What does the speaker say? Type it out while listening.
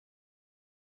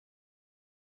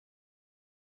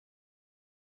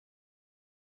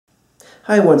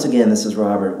Hi, once again, this is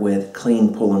Robert with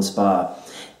Clean Pool and Spa.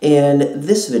 In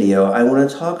this video, I want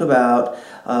to talk about,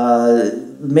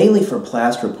 mainly for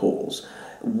plaster pools,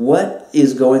 what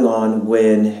is going on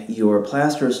when your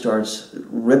plaster starts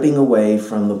ripping away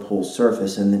from the pool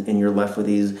surface and you're left with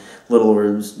these little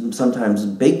or sometimes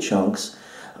big chunks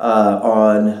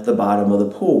on the bottom of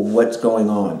the pool. What's going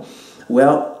on?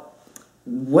 Well,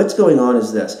 what's going on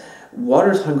is this.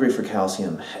 Water is hungry for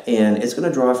calcium, and it's going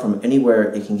to draw from anywhere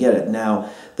it can get it. Now,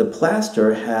 the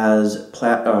plaster has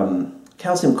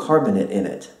calcium carbonate in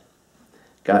it.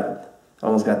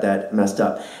 Almost got that messed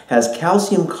up. Has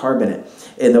calcium carbonate,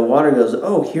 and the water goes,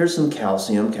 oh, here's some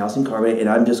calcium carbonate, and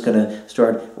I'm just going to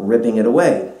start ripping it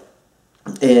away.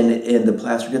 And the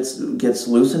plaster gets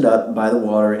loosened up by the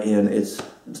water, and it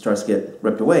starts to get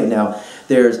ripped away. Now,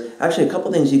 there's actually a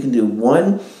couple things you can do.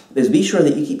 One is be sure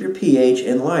that you keep your pH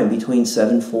in line between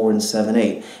 7.4 and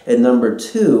 7.8. And number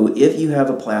two, if you have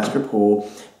a plaster pool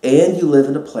and you live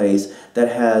in a place that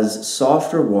has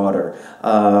softer water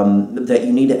that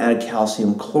you need to add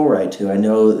calcium chloride to. I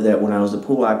know that when I was the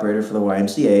pool operator for the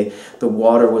YMCA, the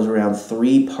water was around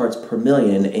 3 parts per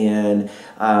million, and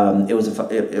it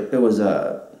was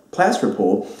a plaster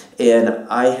pool, and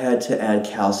I had to add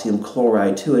calcium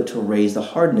chloride to it to raise the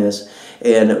hardness,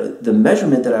 and the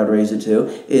measurement that I would raise it to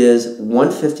is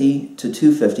 150 to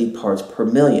 250 parts per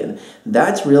million.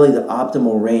 That's really the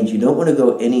optimal range. You don't want to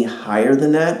go any higher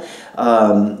than that.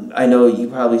 I know you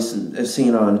probably have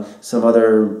seen on some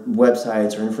other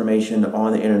websites or information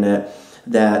on the internet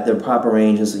that the proper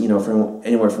range is, from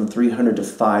anywhere from 300 to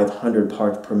 500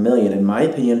 parts per million. In my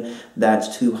opinion,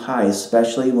 that's too high,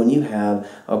 especially when you have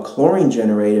a chlorine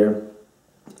generator,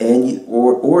 and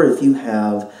or if you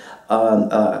have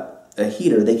a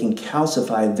heater, they can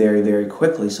calcify very, very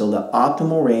quickly. So the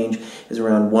optimal range is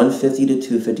around 150 to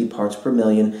 250 parts per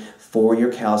million for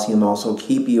your calcium. Also,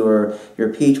 keep your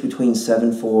pH between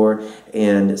 7.4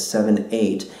 and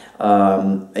 7.8.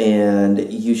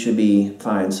 And you should be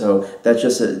fine. So that's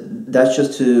just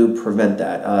to prevent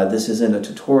that. This isn't a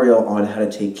tutorial on how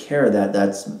to take care of that.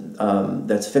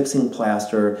 That's fixing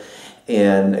plaster,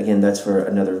 and again, that's for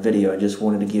another video. I just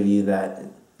wanted to give you that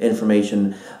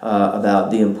information about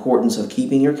the importance of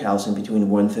keeping your calcium between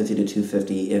 150 to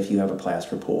 250 if you have a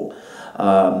plaster pool.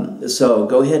 So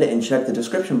go ahead and check the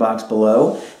description box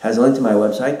below. It has a link to my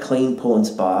website,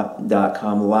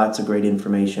 cleanpoolandspa.com. Lots of great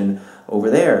information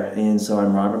over there. And so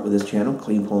I'm Robert with this channel,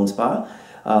 Clean Pool and Spa.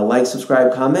 Like,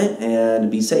 subscribe, comment, and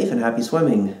be safe and happy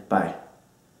swimming. Bye.